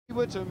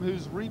Whitham,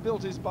 who's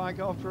rebuilt his bike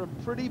after a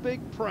pretty big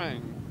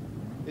prang,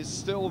 is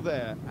still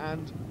there,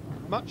 and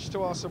much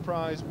to our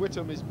surprise,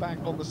 Whitham is back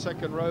on the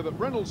second row, but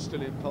Reynolds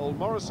still in pole.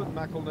 Morrison,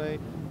 McElnay,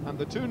 and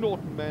the two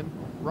Norton men,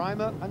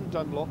 Rymer and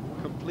Dunlop,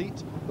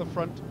 complete the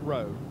front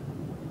row.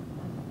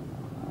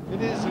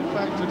 It is, in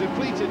fact, a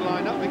depleted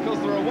lineup because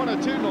there are one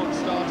or two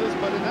non-starters,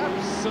 but an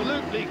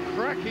absolutely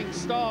cracking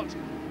start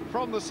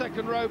from the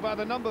second row by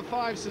the number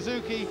 5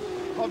 Suzuki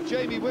of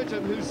Jamie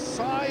Whitham, who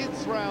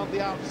scythes round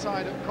the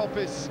outside at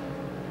Coppice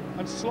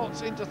and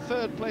slots into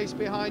third place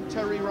behind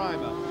Terry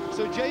Rymer.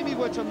 So Jamie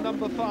Whitham,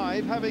 number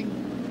 5, having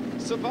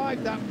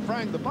survived that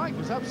prang. The bike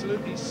was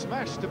absolutely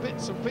smashed to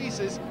bits and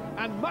pieces,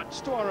 and much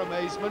to our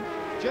amazement,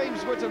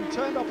 James Whitham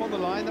turned up on the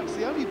line. That's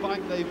the only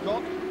bike they've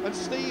got. And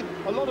Steve,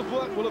 a lot of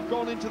work will have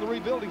gone into the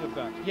rebuilding of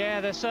that.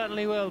 Yeah, there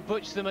certainly will.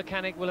 Butch, the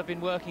mechanic, will have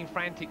been working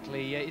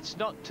frantically. It's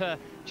not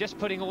just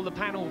putting all the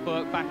panel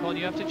work back on.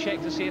 You have to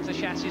check to see if the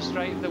chassis is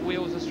straight, if the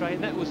wheels are straight.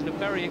 And that was a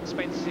very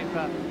expensive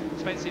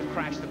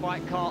crash. The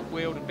bike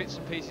cartwheeled and bits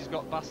and pieces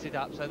got busted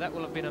up. So that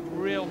will have been a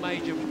real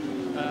major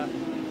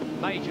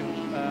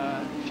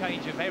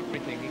change of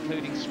everything,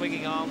 including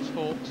swinging arms,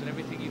 forks, and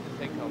everything you can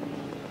think of.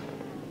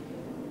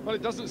 Well,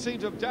 it doesn't seem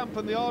to have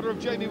dampened the ardour of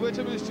Jamie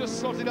Whitham, who's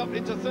just slotted up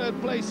into third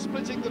place,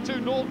 splitting the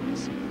two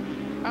Nortons.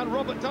 And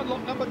Robert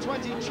Dunlop, number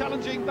 20,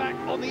 challenging back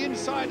on the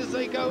inside as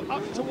they go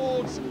up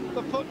towards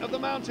the foot of the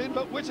mountain.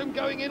 But Whitham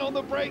going in on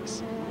the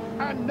brakes,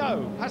 and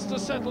no, has to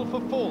settle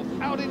for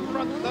fourth. Out in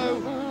front, though,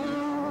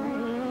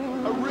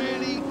 a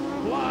really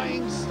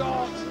flying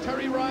start.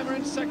 Terry Rymer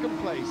in second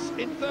place.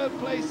 In third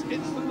place,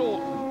 it's the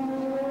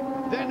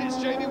Norton. Then it's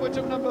Jamie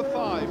Whitham, number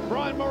 5.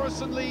 Brian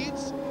Morrison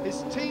leads.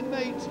 His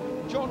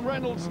teammate John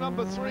Reynolds,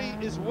 number 3,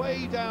 is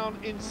way down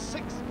in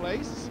 6th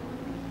place.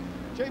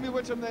 Jamie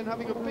Whitham then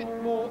having a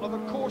bit more of a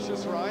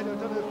cautious ride. I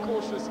don't know if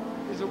cautious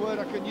is a word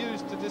I can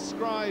use to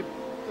describe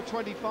the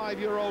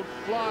 25-year-old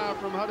flyer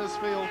from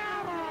Huddersfield.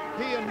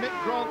 He and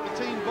Mick Grant,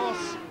 the team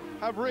boss,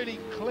 have really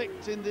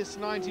clicked in this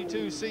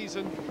 92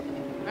 season.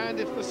 And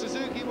if the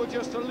Suzuki were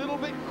just a little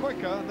bit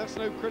quicker, and that's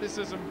no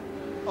criticism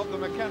of the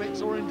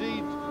mechanics or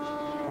indeed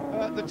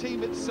the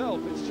team itself,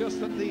 it's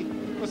just that the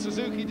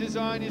Suzuki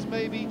design is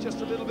maybe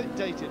just a little bit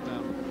dated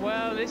now.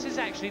 Well, this is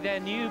actually their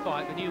new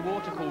bike, the new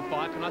water-cooled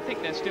bike, and I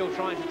think they're still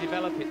trying to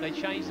develop it. They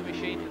changed the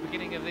machine at the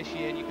beginning of this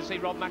year, and you can see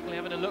Rob McElnay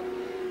having a look.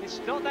 It's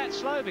not that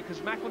slow because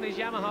McElnay's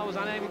Yamaha was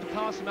unable to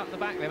pass him up the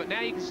back there, but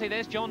now you can see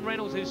there's John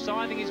Reynolds, who's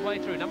scything his way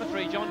through. Number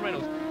 3, John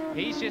Reynolds.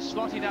 He's just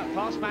slotted up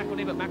past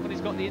McElnay, but McElnay's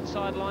got the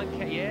inside line.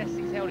 Yes,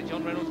 he's held it.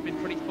 John Reynolds has been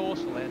pretty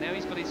forceful there. Now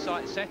he's got his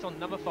sights set on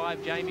number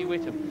 5, Jamie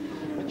Whitham.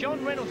 But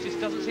John Reynolds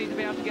just doesn't seem to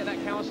be able to get that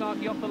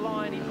Kawasaki off the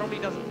line. He probably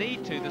doesn't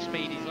need to, the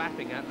speed he's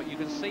lapping at, but you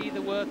can see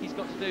the work he's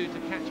got to do to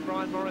catch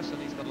Brian Morrison.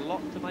 He's got a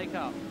lot to make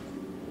up.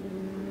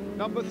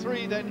 Number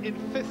 3 then in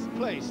 5th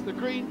place, the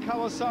green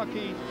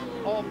Kawasaki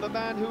of the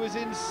man who is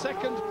in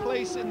 2nd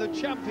place in the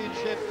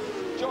championship,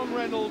 John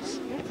Reynolds,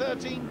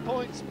 13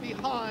 points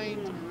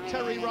behind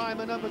Terry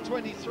Rymer, number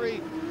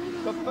 23,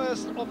 the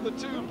first of the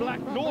 2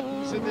 black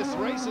Nortons in this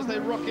race as they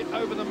rocket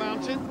over the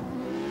mountain.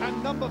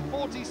 And number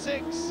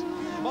 46,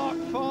 Mark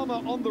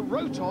Farmer on the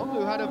Roton,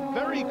 who had a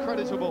very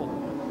creditable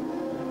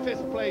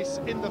 5th place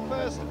in the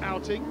first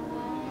outing,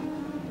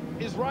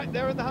 is right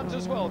there in the hunt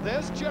as well.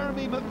 There's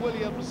Jeremy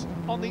McWilliams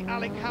on the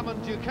Alec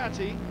Hammond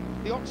Ducati,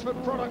 the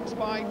Oxford Products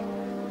bike,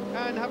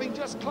 and having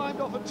just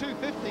climbed off at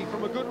 250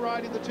 from a good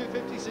ride in the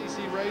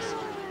 250cc race,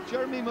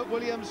 Jeremy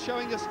McWilliams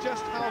showing us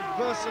just how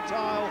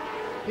versatile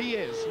he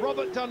is.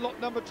 Robert Dunlop,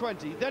 number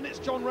 20. Then it's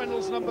John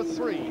Reynolds, number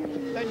 3.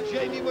 Then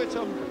Jamie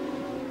Whitham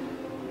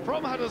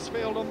from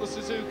Huddersfield on the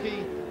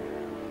Suzuki.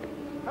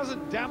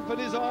 Hasn't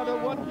dampened his ardour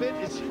one bit.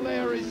 His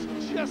flare is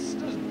just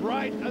as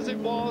bright as it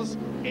was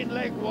in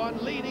leg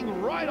 1,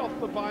 leaning right off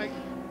the bike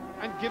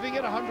and giving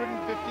it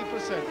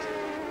 150%.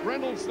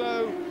 Reynolds,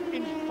 though,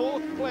 in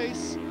 4th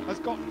place, has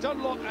got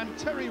Dunlop and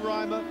Terry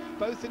Rymer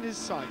both in his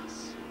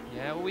sights.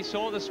 Yeah, well, we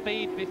saw the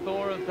speed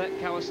before of that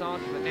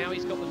Kawasaki, but now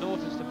he's got the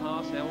Nortons to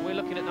pass. Now we're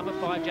looking at number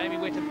 5, Jamie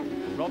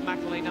Whitham, Rob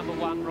McElnay, number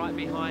 1, right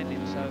behind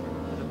him. So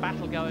there's a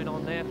battle going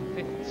on there for 5th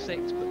and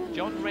 6th, but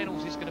John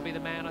Reynolds is going to be the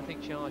man, I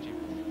think, charging.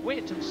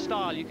 Whitham's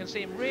style, you can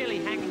see him really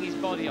hanging his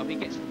body off. He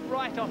gets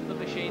right off the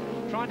machine,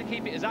 trying to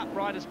keep it as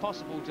upright as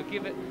possible to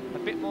give it a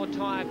bit more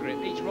tyre grip.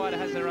 Each rider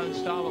has their own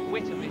style, but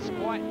Whitham is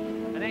quite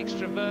an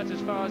extrovert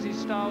as far as his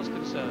style's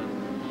concerned.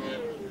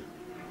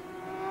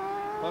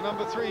 Well,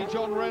 number 3,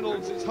 John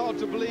Reynolds, it's hard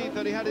to believe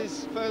that he had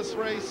his first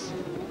race.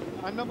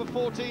 And number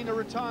 14, a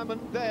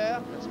retirement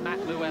there. That's Matt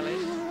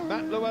Llewellyn.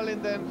 Matt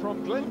Llewellyn then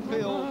from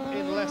Glenfield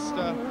in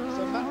Leicester.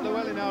 So Matt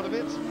Llewellyn out of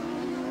it.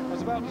 I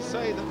was about to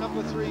say that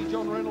number 3,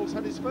 John Reynolds,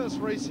 had his first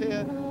race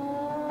here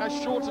as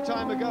short a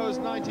time ago as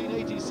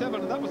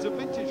 1987, and that was a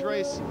vintage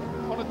race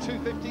on a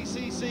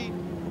 250cc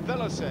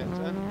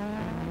Velocet. And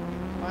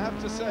I have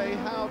to say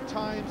how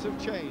times have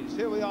changed.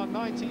 Here we are,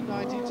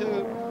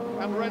 1992,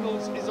 and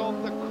Reynolds is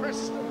on the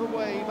crest of the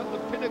wave at the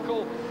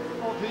pinnacle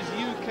of his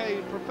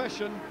UK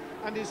profession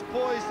and is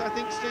poised, I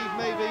think, Steve,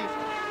 maybe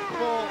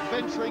for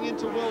venturing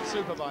into World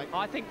Superbike?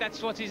 I think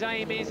that's what his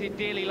aim is. He'd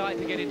dearly like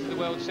to get into the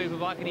World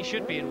Superbike, and he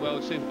should be in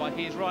World Superbike.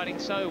 He is riding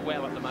so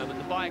well at the moment.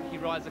 The bike he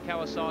rides, the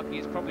Kawasaki,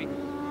 is probably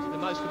the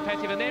most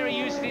competitive, and there he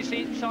uses his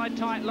inside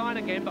tight line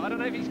again, but I don't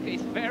know if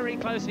he's very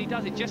close, and he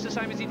does it just the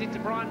same as he did to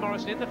Brian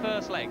Morrison in the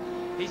first leg.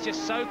 He's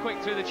just so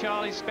quick through the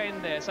Charlie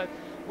Spend there. So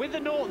with the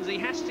Nortons, he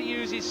has to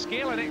use his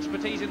skill and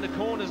expertise in the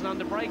corners and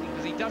under braking,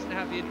 because he doesn't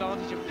have the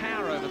advantage of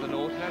power over the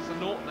Norton, as the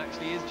Norton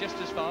actually is just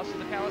as fast as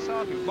the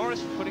Kawasaki.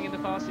 Morrison putting in the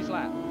fastest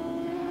lap.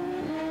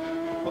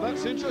 Well,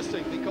 that's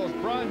interesting, because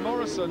Brian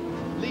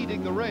Morrison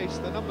leading the race,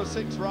 the number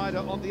 6 rider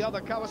on the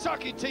other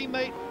Kawasaki,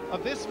 teammate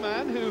of this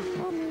man who,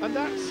 and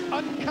that's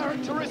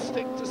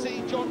uncharacteristic to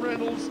see John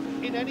Reynolds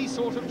in any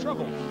sort of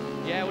trouble.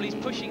 Yeah, well, he's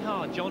pushing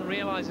hard. John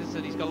realises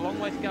that he's got a long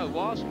way to go.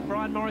 Whilst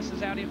Brian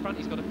Morrison's out in front,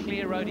 he's got a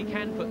clear road. He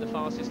can put the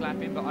fastest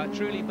lap in, but I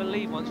truly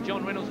believe once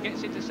John Reynolds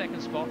gets into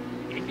second spot,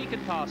 if he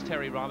can pass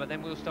Terry Rymer,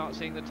 then we'll start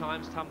seeing the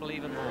times tumble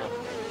even more.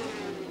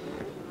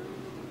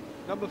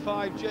 Number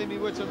 5, Jamie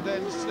Whitham,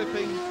 then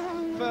slipping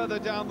further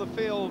down the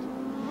field.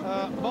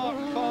 Mark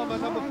Farmer,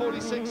 number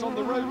 46 on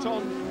the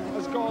Roton,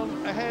 has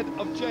gone ahead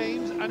of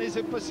James and is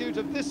in pursuit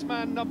of this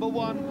man, number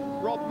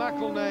 1, Rob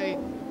McElnay,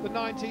 the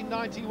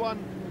 1991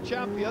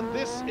 champion.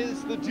 This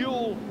is the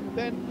duel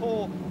then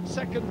for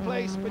second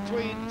place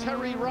between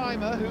Terry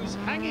Rymer, who's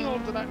hanging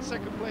on to that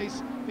second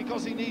place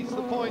because he needs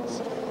the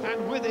points,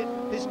 and with it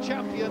his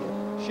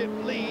championship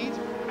lead,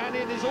 and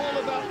it is all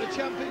about the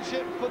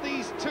championship for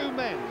these two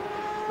men.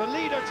 The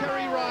leader,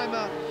 Terry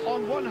Rymer,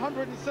 on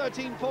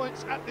 113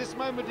 points at this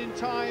moment in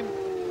time,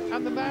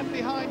 and the man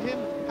behind him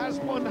has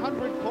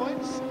 100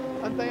 points,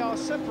 and they are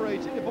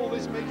separated, if all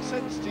this makes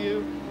sense to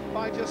you,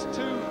 by just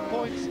 2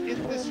 points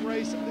in this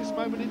race at this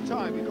moment in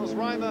time, because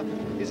Rymer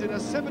is in a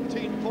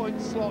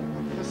 17-point slot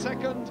for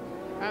second,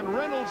 and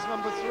Reynolds,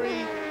 number 3,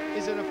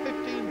 is in a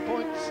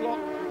 15-point slot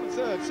for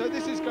third. So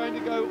this is going to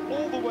go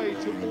all the way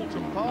to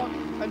Alton Park,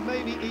 and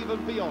maybe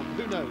even beyond,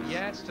 who knows?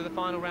 Yes, to the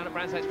final round at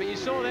Brands Hatch. But you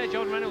saw there,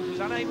 John Reynolds was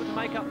unable to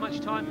make up much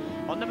time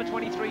on number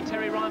 23,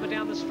 Terry Rymer,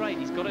 down the straight.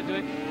 He's got to do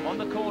it on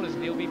the corners,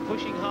 and he'll be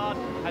pushing hard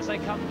as they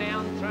come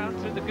down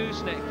through the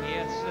gooseneck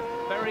here. It's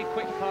a very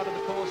quick part of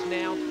the course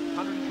now.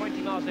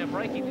 120 miles now,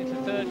 breaking into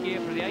third gear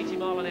for the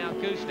 80-mile-an-hour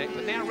gooseneck.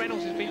 But now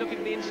Reynolds has been looking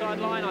at the inside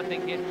line, I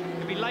think.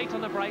 He'll be late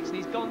on the brakes, and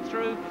he's gone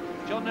through.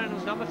 John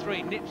Reynolds, number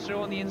 3, nips through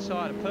on the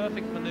inside, a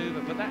perfect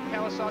manoeuvre. But that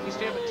Kawasaki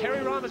steer, but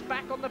Terry Rymer's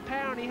back on the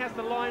power, and he has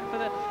the line for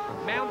the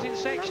mountain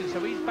section, so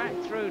he's back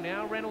through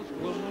now. Reynolds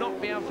will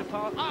not be able to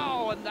pass.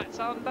 Oh, and that's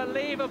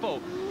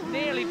unbelievable.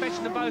 Nearly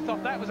fetching them both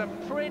off. That was a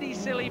pretty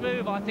silly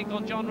move, I think,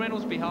 on John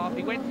Reynolds' behalf.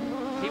 He went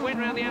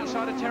around the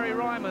outside of Terry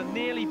Rymer,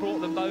 nearly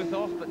brought them both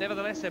off, but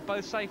nevertheless, they're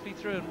both safely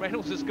through, and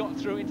Reynolds has got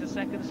through into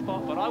second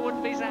spot, but I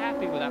wouldn't be so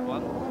happy with that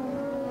one.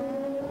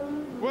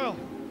 Well,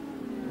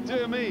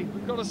 dear me,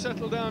 we've got to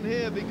settle down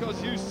here,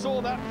 because you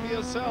saw that for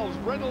yourselves.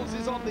 Reynolds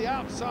is on the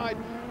outside,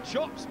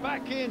 chops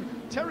back in,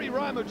 Terry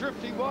Rymer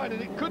drifting wide,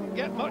 and it couldn't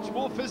get much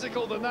more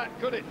physical than that,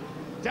 could it?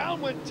 Down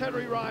went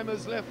Terry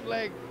Rymer's left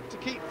leg to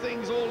keep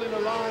things all in a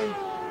line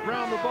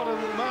round the bottom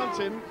of the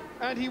mountain,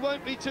 and he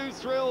won't be too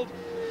thrilled.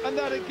 And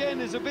that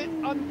again is a bit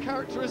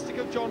uncharacteristic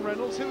of John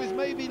Reynolds, who is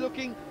maybe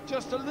looking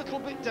just a little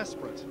bit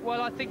desperate.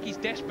 Well, I think he's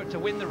desperate to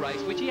win the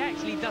race, which he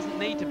actually doesn't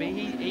need to be.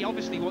 He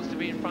obviously wants to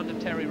be in front of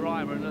Terry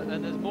Rymer,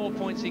 and there's more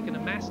points he can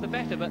amass, the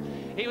better. But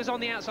he was on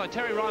the outside.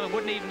 Terry Rymer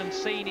wouldn't even have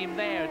seen him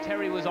there.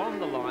 Terry was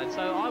on the line,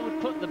 so I would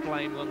put the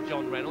blame on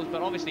John Reynolds,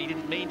 but obviously he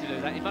didn't mean to do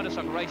that. In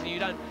motorcycle racing, you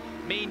don't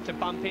mean to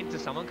bump into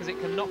someone, because it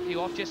can knock you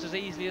off just as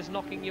easily as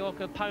knocking your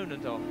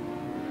opponent off.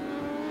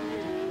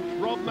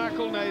 Rob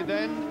McElnay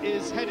then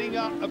is heading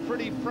up a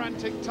pretty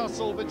frantic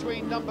tussle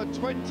between number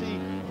 20,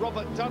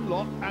 Robert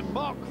Dunlop, and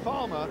Mark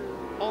Farmer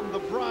on the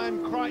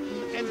Brian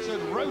Crichton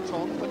entered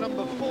Roton, the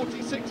number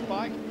 46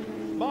 bike.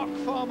 Mark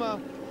Farmer,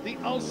 the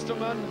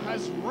Ulsterman,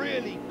 has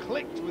really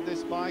clicked with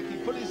this bike. He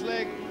put his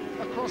leg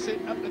across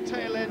it at the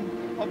tail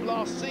end of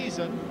last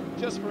season,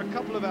 just for a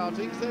couple of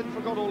outings, then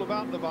forgot all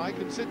about the bike,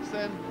 and since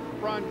then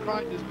Brian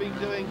Crichton has been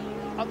doing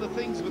other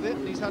things with it.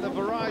 He's had a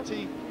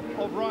variety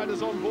of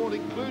riders on board,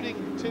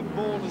 including Tim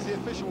Bourne as the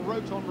official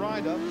Roton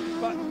rider.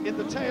 But in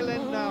the tail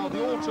end now,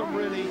 the autumn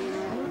really,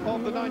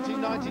 of the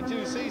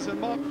 1992 season,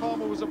 Mark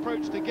Farmer was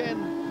approached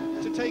again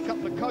to take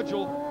up the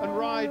cudgel and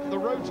ride the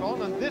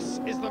Roton, and this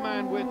is the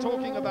man we're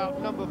talking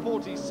about, number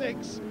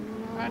 46,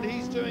 and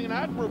he's doing an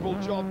admirable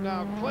job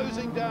now,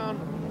 closing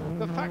down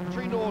the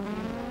factory Norton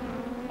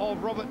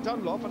of Robert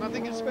Dunlop. And I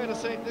think it's fair to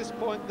say at this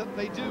point that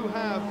they do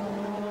have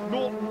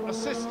Norton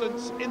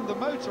assistance in the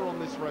motor on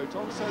this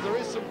Roton, so there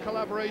is some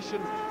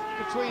collaboration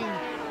between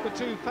the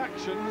two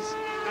factions,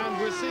 and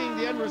we're seeing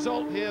the end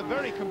result here.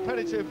 Very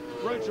competitive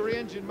rotary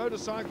engine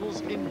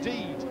motorcycles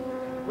indeed.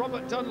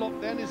 Robert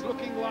Dunlop then is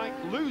looking like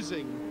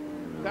losing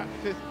that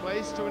 5th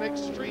place to an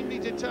extremely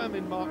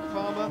determined Mark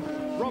Farmer.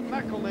 Rob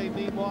McElnay,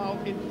 meanwhile,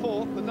 in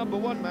 4th. The number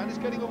 1 man is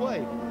getting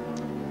away.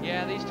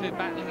 Yeah, these two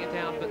battling it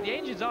down, but the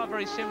engines are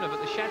very similar,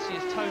 but the chassis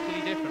is totally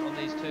different on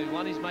these two.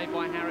 One is made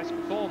by Harris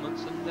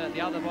Performance, and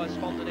the other by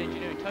Spontan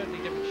Engineering. Totally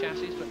different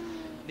chassis, but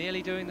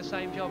nearly doing the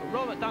same job.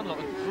 Robert Dunlop,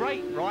 a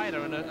great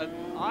rider, and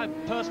I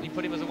personally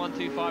put him as a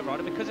 125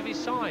 rider because of his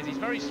size. He's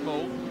very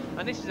small,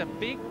 and this is a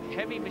big,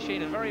 heavy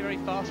machine, a very, very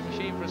fast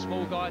machine for a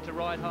small guy to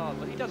ride hard,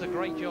 but he does a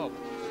great job.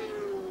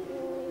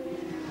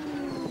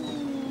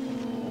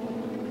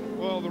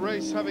 Well, the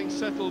race having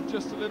settled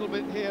just a little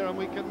bit here, and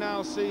we can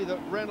now see that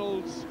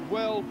Reynolds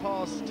well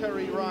past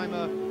Terry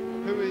Rymer,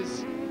 who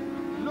is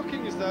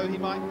looking as though he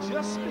might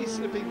just be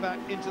slipping back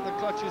into the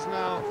clutches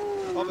now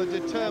of a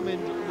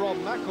determined Rob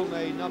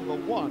McElnay, number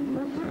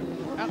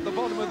 1. At the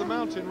bottom of the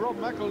mountain, Rob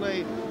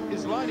McElnay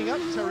is lining up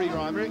Terry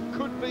Rymer. It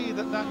could be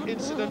that that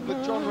incident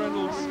with John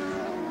Reynolds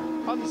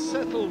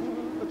unsettled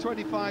the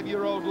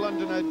 25-year-old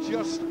Londoner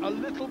just a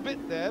little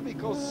bit there,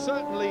 because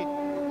certainly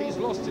he's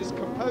lost his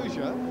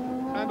composure,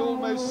 and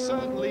almost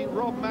certainly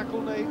Rob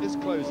McElnay is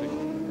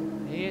closing.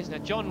 He is. Now,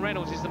 John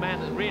Reynolds is the man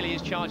that really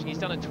is charging. He's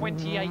done a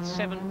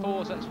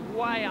 28.74, so that's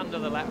way under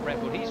the lap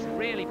record. He's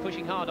really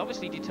pushing hard,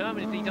 obviously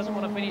determined. He doesn't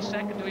want to finish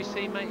second to his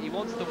teammate. He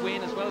wants the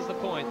win as well as the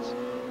points.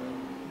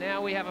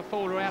 Now we have a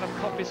faller out of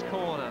Coppice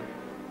Corner.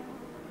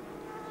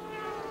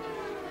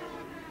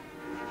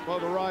 Well,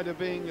 the rider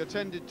being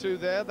attended to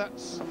there,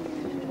 that's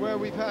where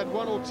we've had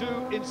 1 or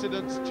 2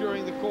 incidents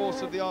during the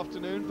course of the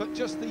afternoon, but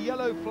just the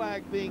yellow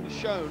flag being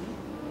shown,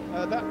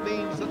 that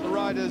means that the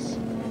riders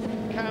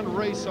can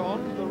race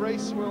on. The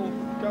race will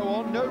go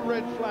on. No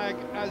red flag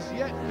as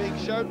yet being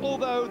shown,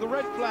 although the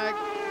red flag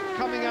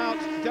coming out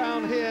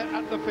down here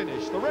at the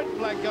finish. The red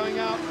flag going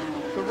out,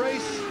 the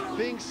race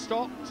being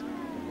stopped.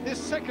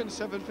 This second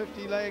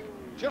 750 leg,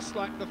 just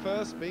like the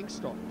first, being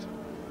stopped.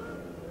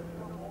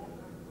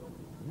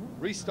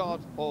 Restart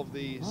of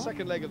the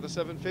second leg of the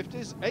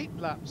 750s, 8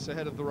 laps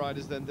ahead of the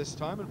riders then this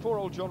time, and poor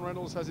old John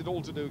Reynolds has it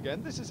all to do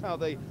again. This is how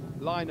they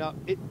line up,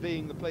 it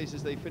being the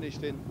places they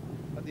finished in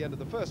at the end of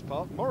the first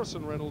part.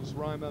 Morrison, Reynolds,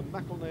 Rymer,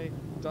 McElnay,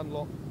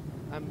 Dunlop,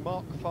 and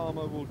Mark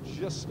Farmer will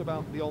just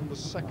about be on the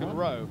second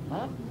row.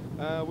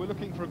 We're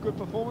looking for a good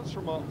performance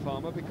from Mark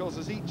Farmer, because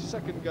as each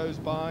second goes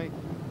by,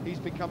 he's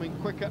becoming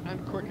quicker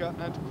and quicker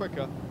and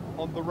quicker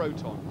on the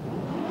roton.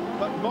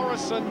 But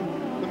Morrison,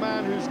 the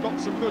man who's got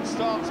some good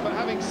starts, but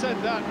having said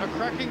that, a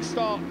cracking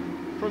start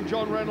from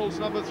John Reynolds,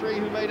 number 3,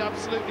 who made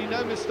absolutely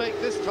no mistake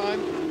this time.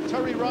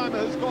 Terry Rymer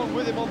has gone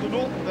with him on the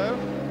Norton, though.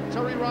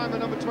 Terry Rymer,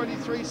 number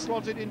 23,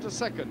 slotted into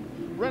second.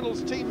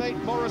 Reynolds'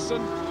 teammate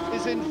Morrison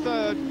is in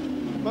third,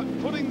 but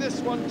putting this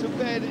one to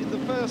bed in the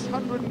first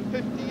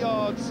 150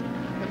 yards,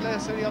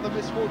 unless any other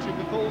misfortune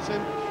befalls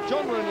him,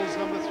 John Reynolds,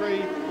 number 3,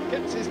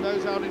 gets his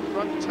nose out in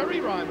front. Terry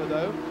Rymer,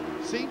 though,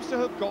 seems to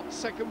have got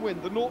second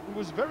wind. The Norton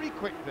was very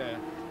quick there.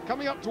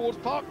 Coming up towards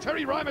Park,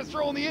 Terry Rymer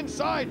throw on the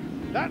inside.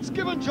 That's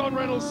given John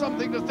Reynolds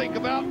something to think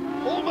about.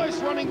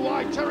 Almost running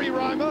wide, Terry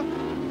Rymer,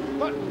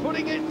 but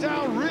putting it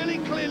down really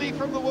clearly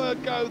from the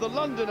word go. The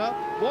Londoner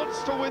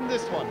wants to win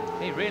this one.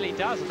 He really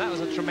does, and that was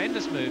a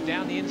tremendous move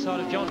down the inside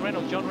of John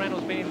Reynolds. John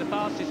Reynolds being the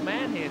fastest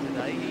man here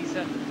today.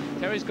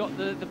 Terry's got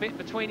the bit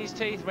between his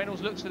teeth.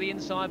 Reynolds looks for the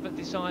inside but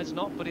decides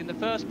not. But in the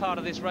first part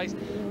of this race,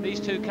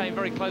 these two came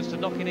very close to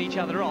knocking each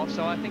other off.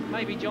 So I think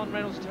maybe John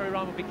Reynolds and Terry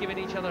Rymer will be giving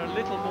each other a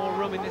little more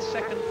room in this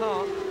second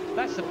part.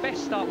 That's the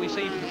best start we've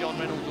seen from John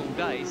Reynolds all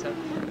day.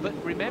 But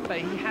remember,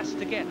 he has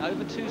to get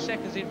over 2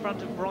 seconds in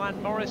front of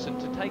Brian Morrison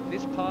to take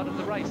this part of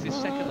the race, this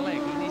second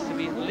leg. He needs to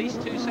be at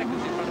least 2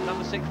 seconds in front of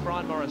number 6,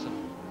 Brian Morrison.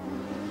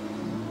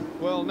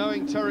 Well,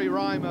 knowing Terry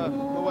Rymer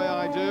the way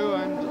I do,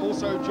 and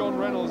also John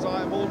Reynolds,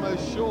 I am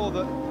almost sure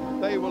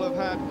that they will have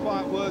had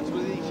quiet words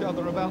with each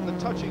other about the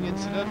touching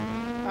incident,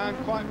 and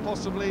quite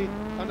possibly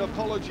an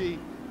apology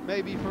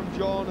maybe from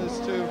John as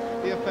to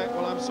the effect,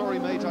 well, I'm sorry,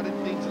 mate, I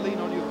didn't mean to lean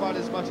on you quite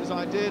as much as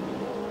I did.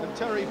 And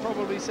Terry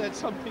probably said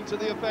something to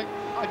the effect,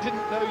 I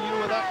didn't know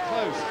you were that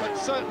close. But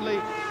certainly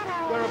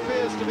there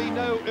appears to be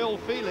no ill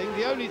feeling.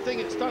 The only thing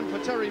it's done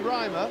for Terry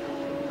Rymer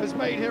has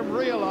made him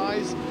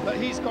realise that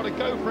he's got to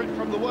go for it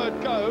from the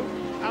word go,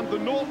 and the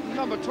Norton,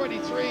 number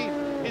 23,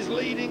 is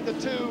leading the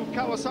 2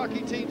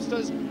 Kawasaki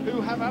teamsters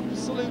who have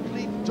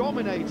absolutely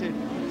dominated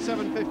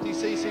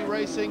 750cc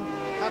racing,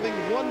 having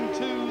won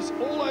 2s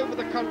all over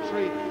the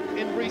country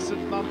in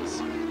recent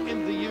months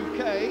in the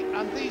UK,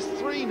 and these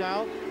 3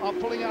 now are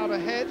pulling out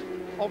ahead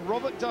of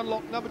Robert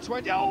Dunlop, number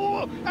 20.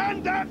 Oh,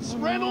 and that's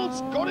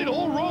Reynolds, got it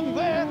all wrong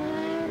there.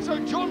 So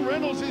John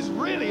Reynolds is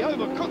really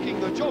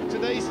overcooking the job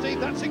today, Steve.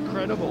 That's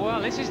incredible. Well,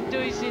 this isn't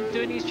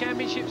doing his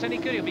championships any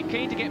good. He'll be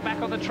keen to get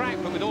back on the track,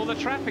 but with all the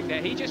traffic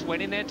there, he just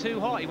went in there too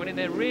hot. He went in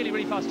there really,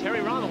 really fast.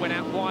 Terry Rymer went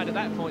out wide at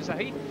that point, so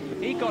he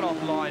got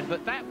offline,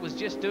 but that was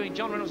just doing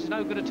John Reynolds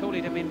no good at all.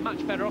 He'd have been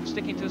much better off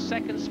sticking to a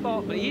second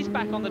spot, but he's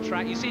back on the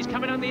track. You see he's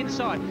coming on the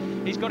inside.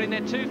 He's got in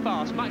there too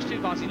fast, much too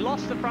fast. He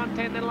lost the front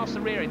end, then lost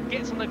the rear end,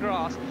 gets on the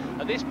grass.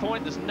 At this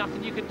point, there's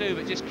nothing you can do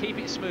but just keep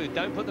it smooth.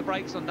 Don't put the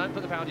brakes on, don't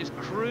put the power, just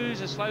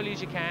cruise as slowly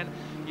as you can.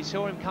 You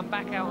saw him come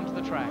back out onto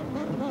the track.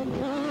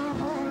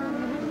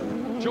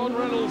 John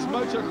Reynolds'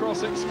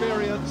 motocross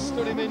experience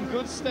stood him in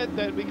good stead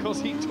then,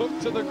 because he took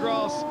to the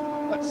grass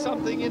at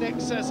something in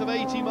excess of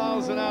 80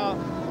 miles an hour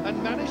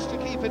and managed to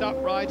keep it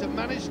upright and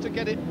managed to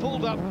get it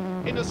pulled up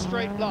in a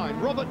straight line.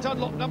 Robert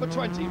Dunlop, number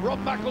 20, Rob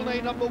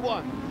McElnay, number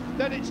 1.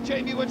 Then it's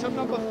Jamie Whitham,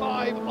 number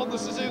 5 on the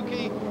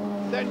Suzuki.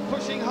 Then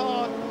pushing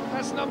hard,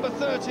 that's number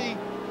 30,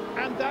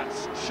 and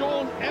that's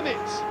Sean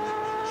Emmett.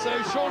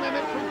 So Sean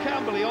Emmett from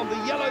Camberley on the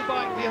yellow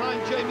bike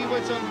behind Jamie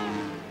Whitham,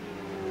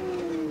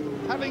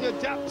 having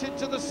adapted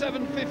to the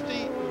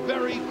 750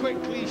 very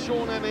quickly.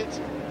 Sean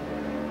Emmett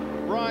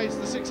rides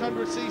the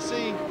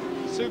 600cc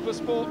Super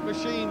Sport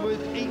machine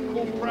with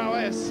equal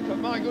prowess, but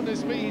my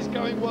goodness me, he's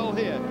going well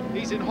here.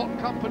 He's in hot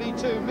company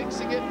too,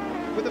 mixing it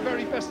with the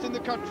very best in the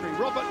country.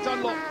 Robert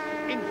Dunlop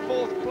in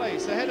 4th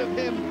place, ahead of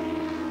him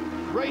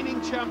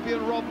reigning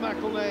champion Rob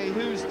McElnay,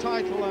 whose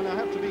title, and I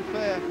have to be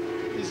fair,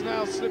 is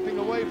now slipping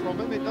away from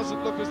him. It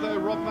doesn't look as though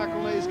Rob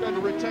McElnay is going to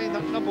retain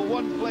that number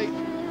 1 plate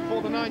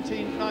for the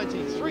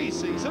 1993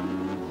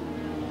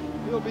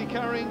 season. He'll be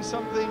carrying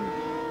something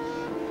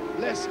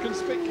less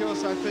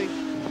conspicuous, I think.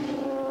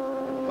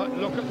 But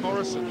look at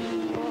Morrison.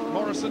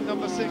 Morrison,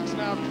 number 6,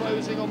 now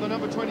closing on the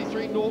number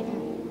 23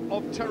 Norton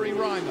of Terry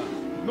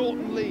Rymer.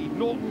 Norton lead,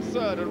 Norton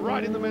 3rd, and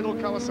right in the middle,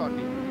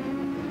 Kawasaki.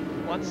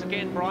 Once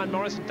again, Brian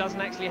Morrison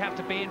doesn't actually have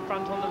to be in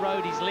front on the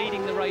road. He's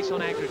leading the race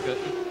on aggregate.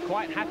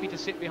 Quite happy to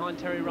sit behind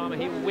Terry Rymer.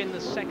 He will win the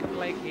 2nd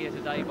leg here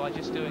today by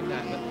just doing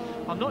that. But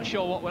I'm not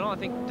sure what went on. I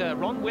think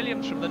Ron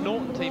Williams from the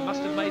Norton team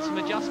must have made some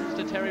adjustments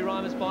to Terry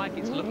Rymer's bike.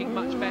 It's looking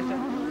much better.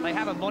 They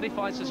have a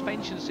modified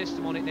suspension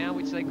system on it now,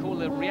 which they call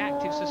the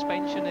reactive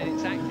suspension, and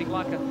it's acting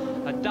like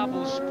a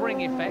double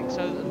spring effect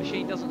so that the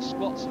machine doesn't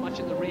squat so much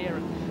at the rear.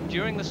 And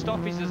during the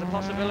stoppage, there's a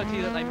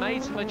possibility that they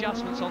made some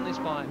adjustments on this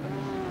bike. But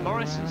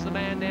Morrison's the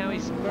man now.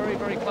 He's very,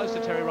 very close to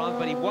Terry Rymer,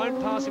 but he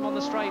won't pass him on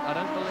the straight, I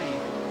don't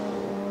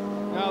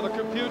believe. Now the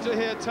computer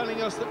here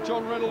telling us that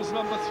John Reynolds,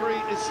 number 3,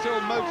 is still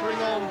motoring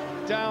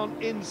on down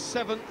in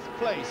 7th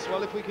place.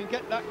 Well, if we can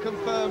get that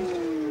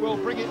confirmed, we'll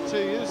bring it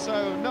to you.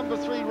 So number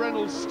 3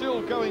 Reynolds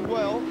still going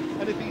well,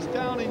 and if he's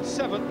down in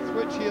 7th,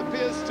 which he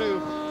appears to,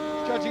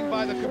 judging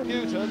by the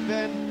computer,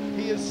 then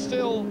he is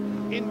still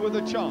in with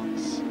a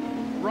chance.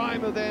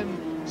 Rymer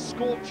then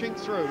scorching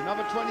through.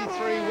 Number 23,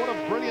 what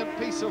a brilliant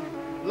piece of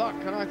luck,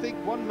 and I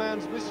think one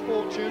man's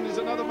misfortune is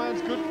another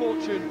man's good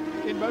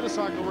fortune in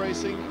motorcycle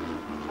racing.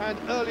 And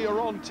earlier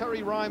on,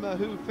 Terry Rymer,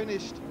 who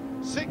finished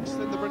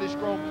 6th in the British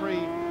Grand Prix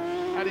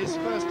at his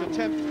first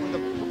attempt with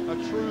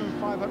a true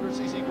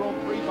 500cc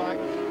Grand Prix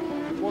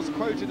bike, was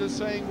quoted as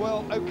saying,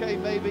 well, okay,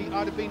 maybe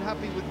I'd have been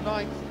happy with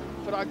 9th,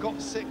 but I got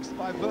 6th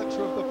by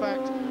virtue of the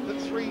fact that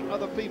 3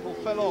 other people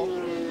fell off.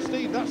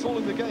 Steve, that's all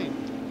in the game.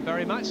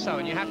 Very much so,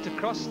 and you have to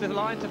cross the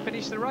line to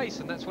finish the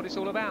race, and that's what it's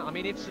all about. I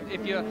mean,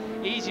 if you're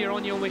easier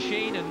on your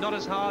machine and not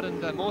as hard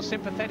and more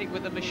sympathetic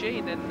with the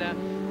machine,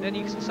 then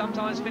you can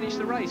sometimes finish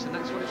the race, and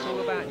that's what it's all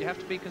about. You have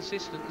to be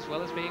consistent as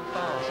well as being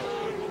fast.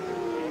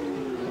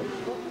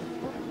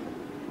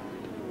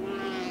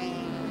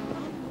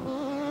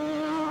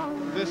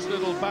 This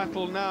little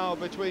battle now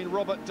between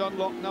Robert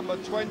Dunlop, number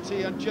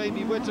 20, and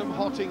Jamie Whitham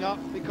hotting up,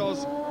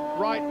 because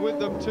right with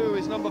them too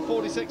is number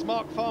 46,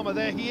 Mark Farmer.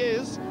 There he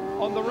is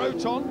on the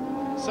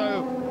Roton.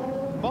 So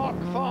Mark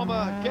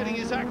Farmer getting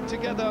his act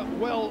together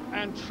well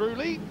and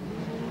truly.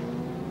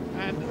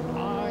 And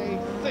I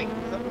think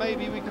that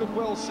maybe we could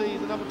well see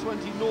the number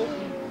 20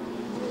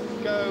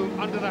 Norton go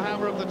under the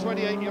hammer of the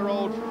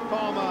 28-year-old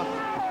Farmer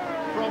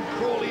from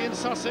Crawley in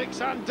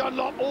Sussex, and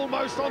Dunlop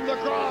almost on the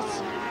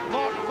grass.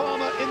 Mark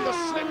Farmer in the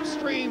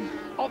slipstream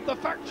of the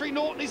factory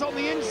Norton. He's on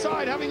the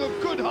inside, having a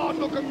good hard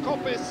look at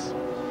Coppice,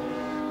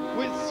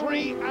 with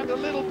 3 and a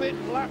little bit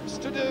laps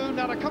to do.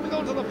 Now they're coming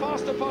on to the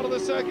faster part of the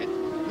circuit.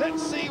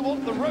 Let's see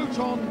what the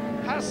Roton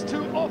has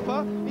to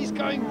offer. He's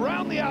going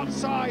round the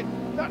outside.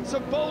 That's a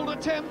bold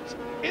attempt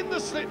in the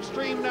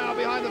slipstream now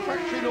behind the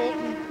factory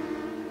Norton.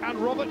 And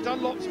Robert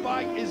Dunlop's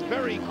bike is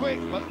very quick,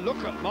 but look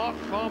at Mark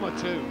Farmer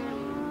too.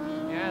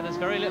 Yeah, there's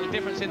very little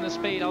difference in the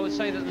speed. I would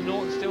say that the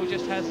Norton still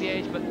just has the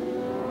edge, but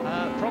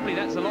probably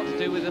that's a lot to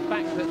do with the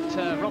fact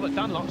that Robert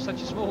Dunlop's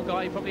such a small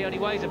guy. He probably only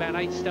weighs about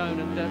 8 stone,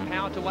 and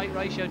power-to-weight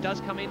ratio does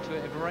come into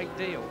it a great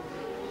deal.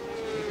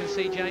 You can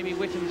see Jamie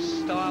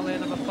Whitham's style there,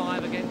 number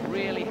 5 again,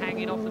 really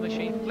hanging off the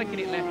machine, flicking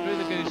it left through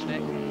the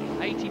gooseneck.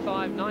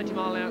 85, 90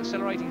 mile an hour,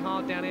 accelerating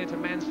hard down here to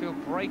Mansfield,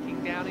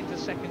 braking down into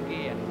 2nd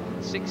gear,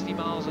 60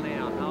 miles an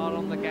hour, hard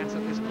on the gas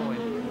at this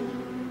point.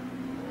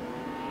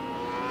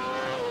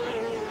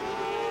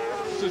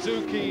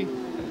 Suzuki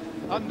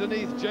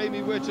underneath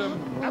Jamie Whitham,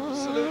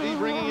 absolutely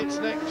wringing its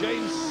neck.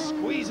 James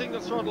squeezing the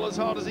throttle as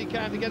hard as he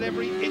can to get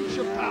every inch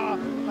of power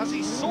as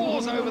he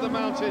soars over the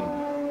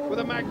mountain with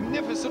a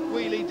magnificent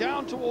wheelie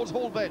down towards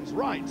Hall Bends.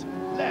 Right,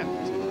 left,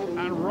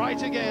 and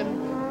right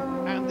again.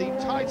 And the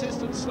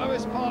tightest and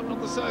slowest part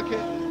of the circuit,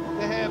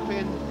 the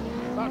hairpin,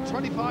 about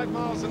 25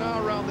 miles an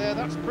hour around there.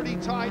 That's pretty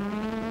tight.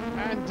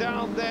 And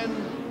down then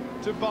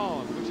to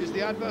Barn, which is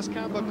the adverse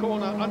camber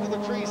corner under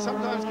the trees.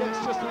 Sometimes gets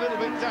just a little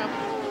bit damp.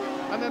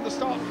 And then the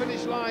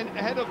start-finish line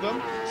ahead of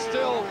them.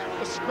 Still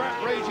a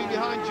scrap raging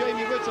behind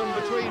Jamie Whitham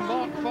between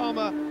Mark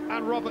Farmer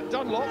and Robert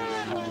Dunlop.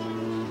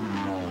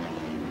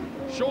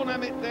 Sean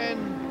Emmett then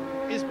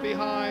is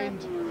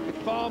behind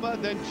Farmer,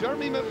 then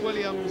Jeremy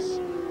McWilliams,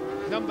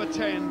 number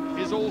 10,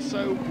 is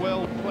also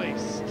well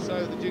placed.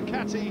 So the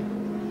Ducati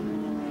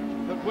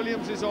that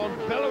Williams is on,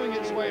 bellowing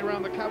its way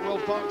around the Cadwell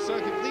Park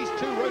circuit. These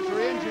two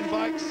rotary engine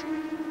bikes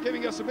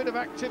giving us a bit of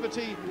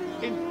activity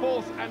in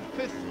 4th and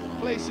 5th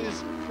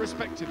places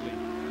respectively.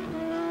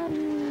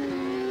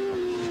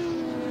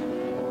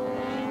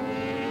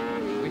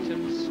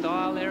 Whitham's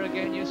style there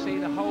again, you see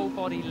the whole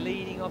body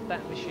leaning off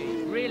that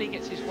machine, really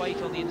gets his weight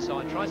on the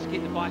inside, tries to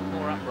keep the bike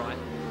more upright.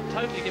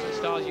 Totally different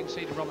styles. You can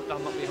see the Robert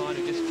Dunlop behind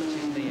who just puts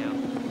his knee out.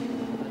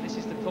 And this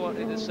is the part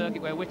in the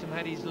circuit where Whitham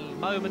had his little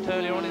moment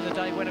earlier on in the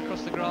day, went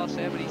across the grass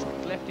there, but he's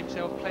left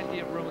himself plenty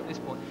of room at this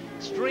point.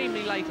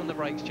 Extremely late on the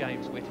brakes,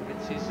 James Whitham.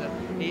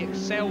 He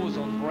excels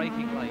on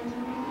braking late.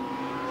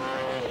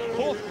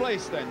 4th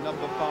place then,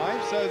 number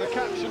 5. So the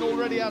caption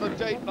already out of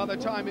date by the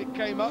time it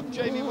came up.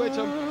 Jamie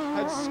Whitham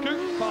had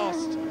scooped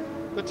past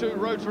the two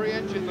rotary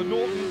engine, the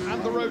Norton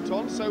and the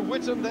Roton. So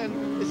Whitham then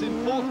is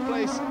in 4th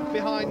place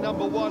behind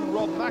number 1,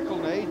 Rob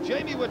McElnay.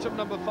 Jamie Whitham,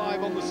 number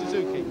 5 on the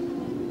Suzuki.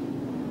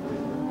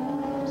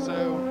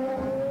 So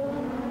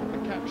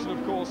the caption,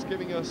 of course,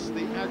 giving us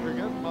the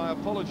aggregate. My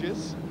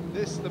apologies.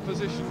 This, the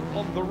position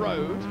on the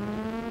road.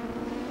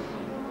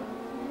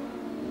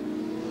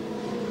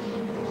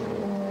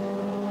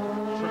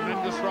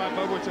 Tremendous ride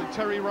by Whitham.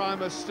 Terry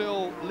Rymer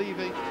still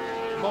leaving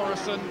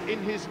Morrison in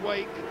his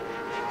wake.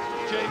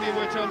 Jamie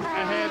Whitham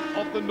ahead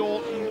of the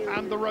Norton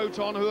and the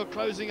Roton, who are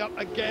closing up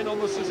again on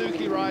the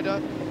Suzuki rider.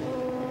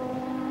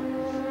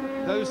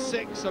 Those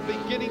 6 are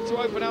beginning to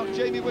open out.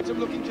 Jamie Whitham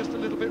looking just a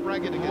little bit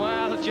ragged again.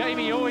 Well,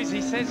 Jamie always,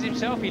 he says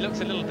himself, he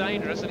looks a little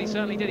dangerous, and he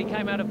certainly did. He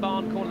came out of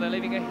barn corner there,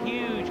 leaving a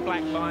huge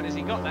black line as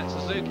he got that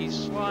Suzuki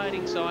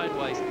sliding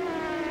sideways.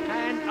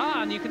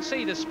 And you can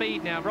see the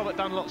speed now. Robert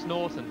Dunlop's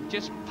Norton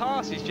just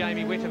passes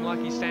Jamie Whitham like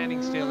he's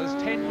standing still. There's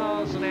 10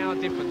 miles an hour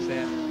difference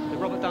there. The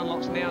Robert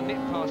Dunlop's now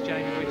nipped past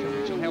Jamie Whitham,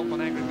 which will help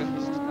on aggregate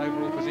his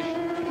overall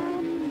position.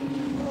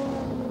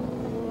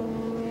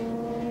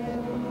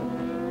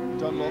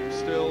 Dunlop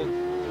still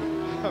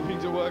having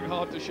to work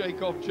hard to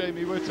shake off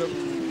Jamie Whitham,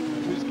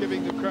 who's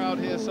giving the crowd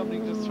here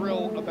something to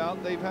thrill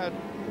about. They've had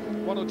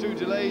 1 or 2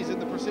 delays in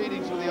the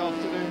proceedings for the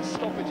afternoon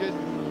stoppages,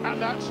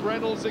 and that's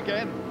Reynolds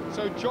again.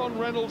 So John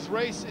Reynolds'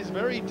 race is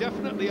very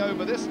definitely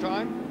over this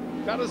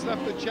time. That has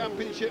left the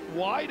championship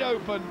wide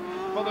open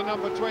for the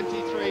number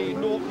 23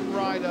 Norton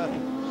rider,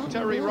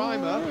 Terry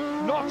Rymer.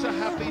 Not a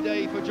happy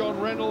day for John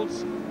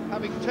Reynolds,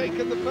 having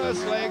taken the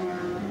first leg,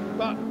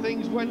 but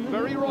things went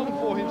very wrong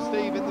for him,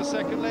 Steve, in the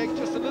second leg.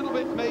 Just a little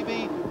bit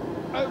maybe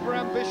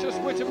over-ambitious.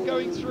 Whitham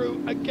going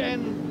through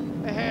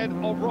again ahead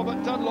of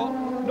Robert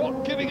Dunlop,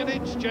 not giving an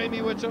inch. Jamie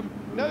Whitham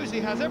knows he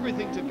has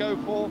everything to go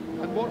for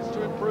and wants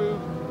to improve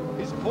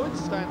his point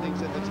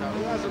standings in the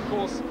tally, as of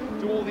course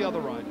do all the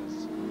other riders.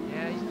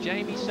 Yeah,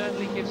 Jamie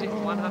certainly gives it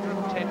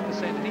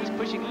 110%, and he's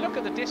pushing. Look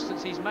at the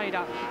distance he's made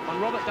up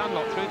on Robert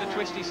Dunlop through the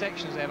twisty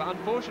sections there, but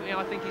unfortunately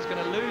I think he's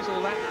going to lose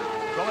all that.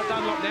 Robert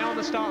Dunlop now on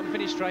the start and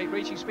finish straight,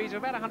 reaching speeds of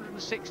about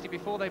 160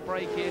 before they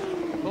break here.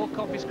 Ball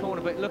Coppice corner,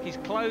 but look, he's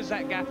closed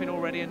that gap in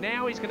already, and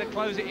now he's going to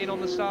close it in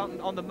on the start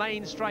on the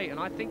main straight, and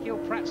I think he'll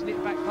perhaps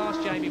nip back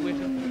past Jamie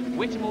Whitham.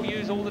 Whitham will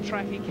use all the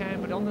track he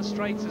can, but on the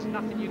straights there's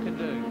nothing you can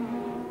do.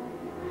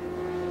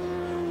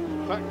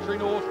 Factory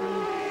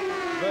Norton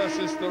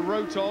versus the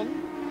Roton,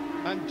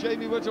 and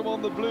Jamie Whitham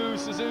on the blue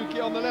Suzuki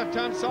on the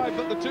left-hand side,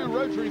 but the two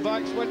rotary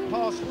bikes went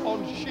past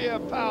on sheer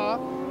power,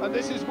 and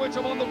this is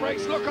Whitham on the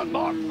brakes. Look at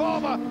Mark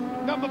Farmer,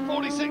 number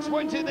 46,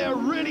 went in there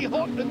really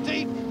hot and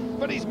deep,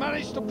 but he's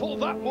managed to pull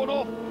that one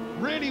off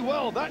really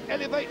well. That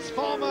elevates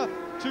Farmer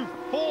to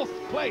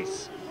 4th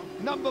place.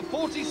 Number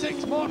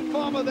 46, Mark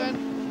Farmer,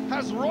 then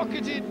has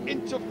rocketed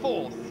into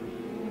 4th.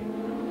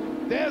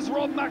 There's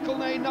Rob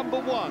McElnay, number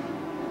 1.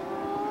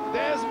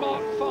 There's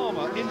Mark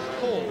Farmer in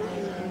 4th.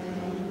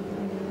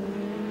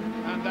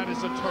 And that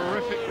is a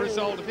terrific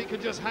result. If he could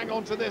just hang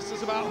on to this,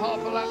 there's about half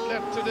a lap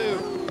left to do.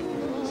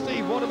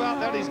 Steve, what about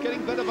that? He's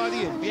getting better by the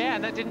inch. Yeah,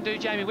 and that didn't do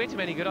Jamie Whitham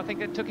any good. I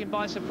think it took him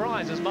by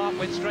surprise as Mark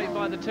went straight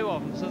by the two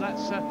of them. So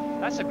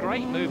that's a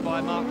great move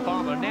by Mark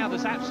Farmer. And now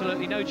there's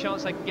absolutely no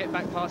chance they can get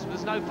back past him.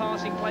 There's no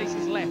passing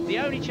places left. The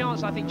only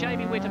chance I think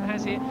Jamie Whitham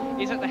has here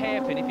is at the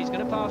hairpin. If he's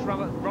going to pass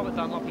Robert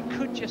Dunlop, he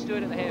could just do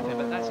it at the hairpin,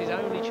 but that's his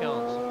only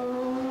chance.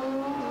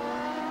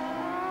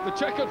 The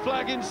checkered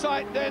flag in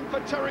sight then for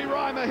Terry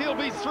Rymer. He'll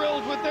be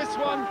thrilled with this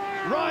one.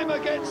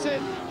 Rymer gets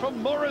it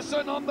from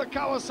Morrison on the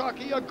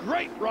Kawasaki. A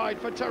great ride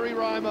for Terry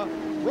Rymer.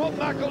 Rob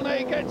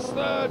McElnay gets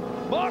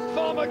 3rd. Mark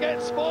Farmer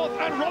gets 4th.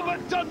 And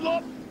Robert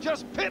Dunlop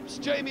just pips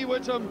Jamie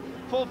Whitham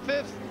for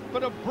 5th.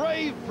 But a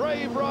brave,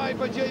 brave ride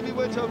by Jamie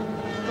Whitham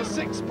for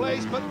 6th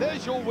place. But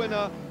there's your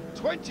winner,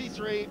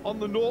 23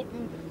 on the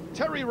Norton.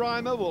 Terry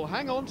Rymer will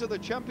hang on to the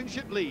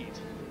championship lead.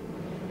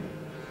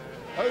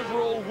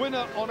 Overall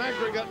winner on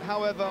aggregate,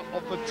 however,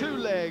 of the 2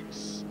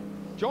 legs,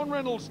 John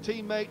Reynolds'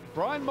 teammate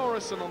Brian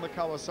Morrison on the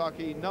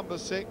Kawasaki, number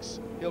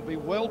 6. He'll be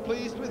well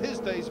pleased with his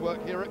day's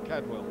work here at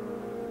Cadwell.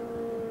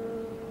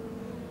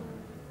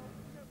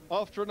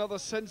 After another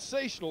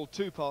sensational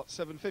two-part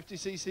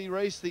 750cc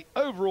race, the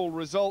overall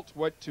result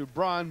went to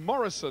Brian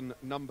Morrison,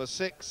 number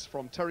 6,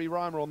 from Terry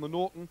Rymer on the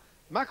Norton,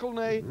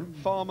 McElnay,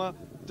 Farmer,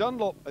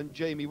 Dunlop and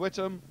Jamie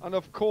Whitham, and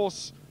of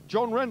course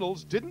John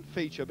Reynolds didn't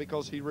feature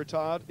because he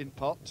retired in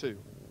part 2.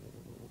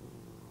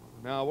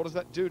 Now, what does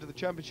that do to the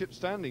championship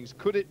standings?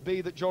 Could it be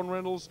that John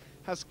Reynolds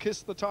has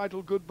kissed the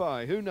title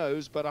goodbye? Who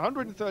knows, but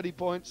 130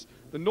 points,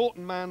 the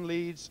Norton man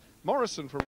leads. Morrison from